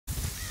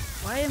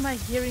Why am I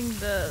hearing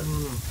the...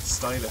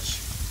 stylish.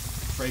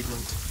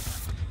 Fragrant.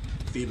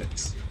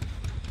 Felix.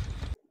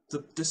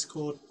 The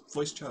Discord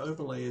voice chat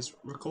overlay is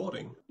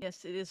recording.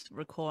 Yes, it is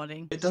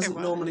recording. It doesn't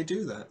normally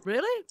do that.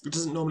 Really? It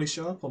doesn't normally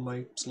show up on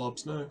my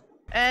slobs, no.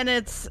 And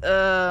it's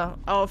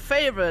our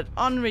favorite,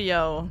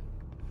 Onryo.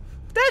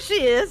 There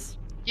she is!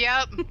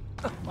 Yep.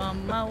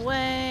 On my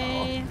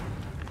way.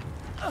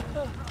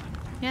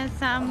 Yes,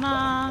 I'm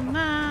on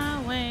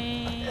my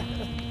way.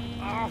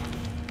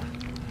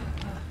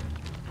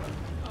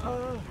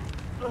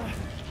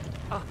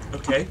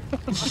 Okay.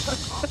 I'm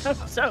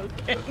so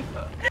okay.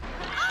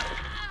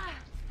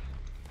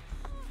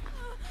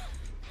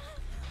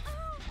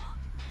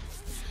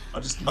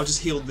 I'll just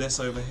heal this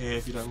over here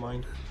if you don't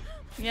mind.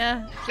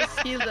 Yeah, just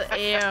heal the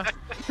air.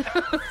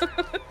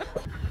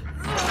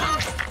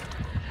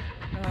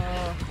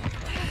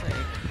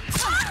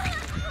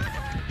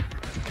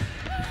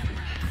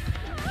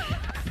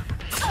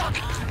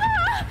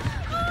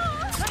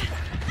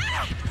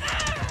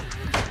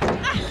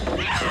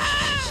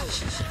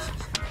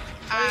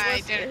 Oh, for fuck's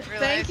I didn't realize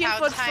Thank you how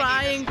for tiny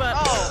trying, this... but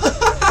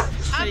Oh!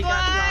 I'm you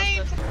got blind!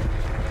 blasted.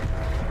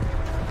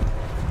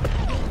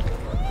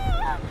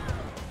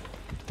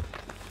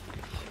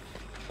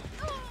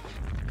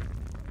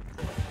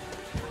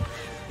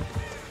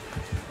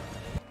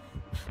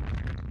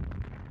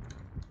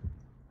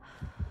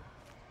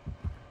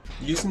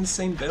 Using the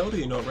same build or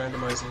you're not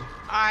randomizing?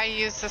 I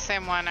used the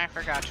same one, I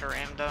forgot to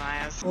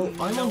randomize. Well,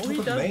 I'm on he top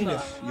of does main not.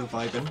 if you're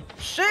vibing.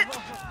 Shit!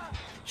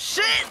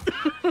 Shit!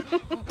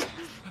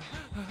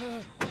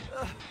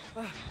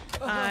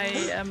 I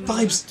am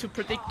Vibes. too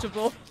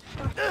predictable.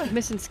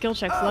 Missing skill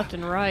checks left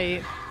and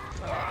right.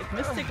 If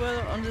Mystic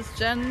were on this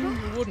gen,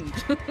 it wouldn't.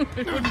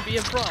 It wouldn't be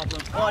a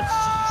problem. Oh,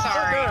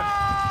 Sorry.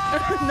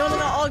 no,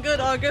 all good,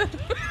 all good.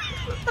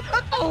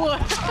 Oh.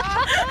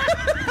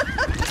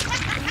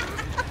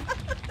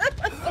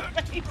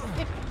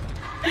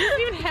 We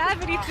don't even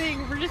have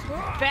anything. We're just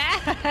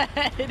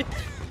bad.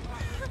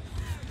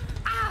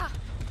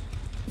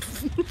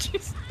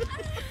 Jeez.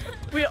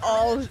 We're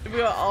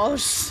all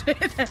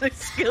shit at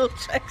skill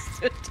checks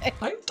today.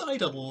 I've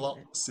died a lot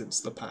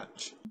since the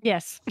patch.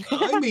 Yes.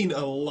 I mean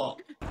a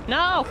lot.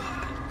 No.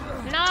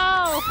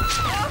 No.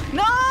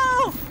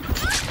 No!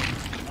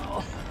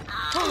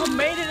 Oh,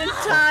 made it in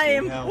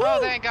time. Hell. Oh,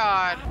 thank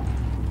God.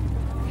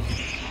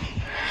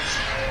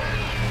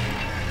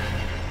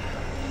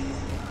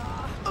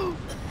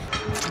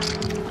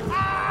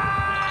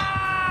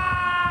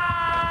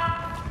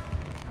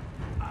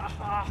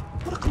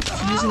 What a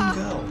confusing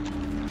girl.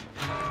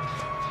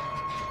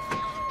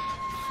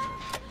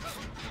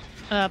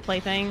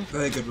 Plaything.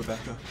 Very good,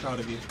 Rebecca. Proud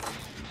of you.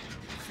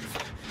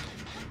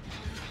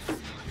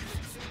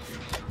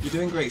 You're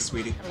doing great,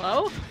 sweetie.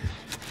 Hello?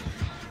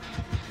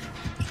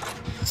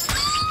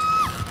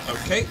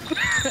 Okay.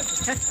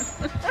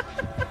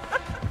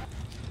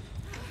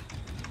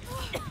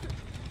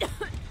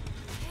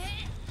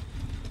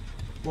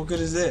 What good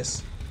is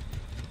this?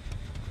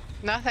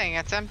 Nothing,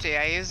 it's empty.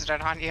 I used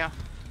it on you.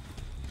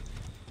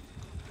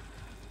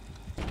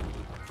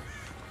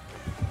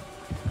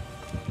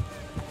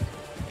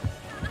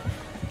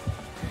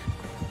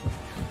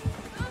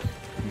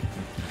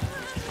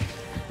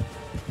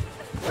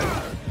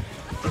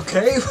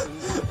 Okay.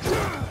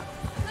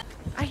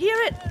 I hear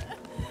it.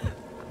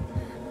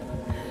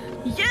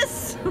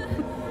 Yes.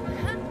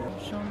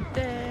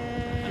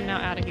 I'm now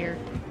out of here.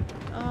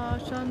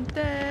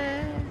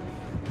 Enchanté.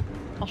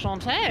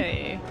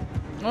 Enchanté.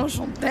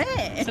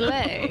 Enchanté.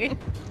 Slay.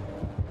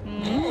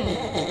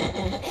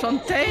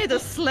 Enchanté the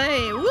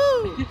sleigh.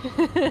 Woo.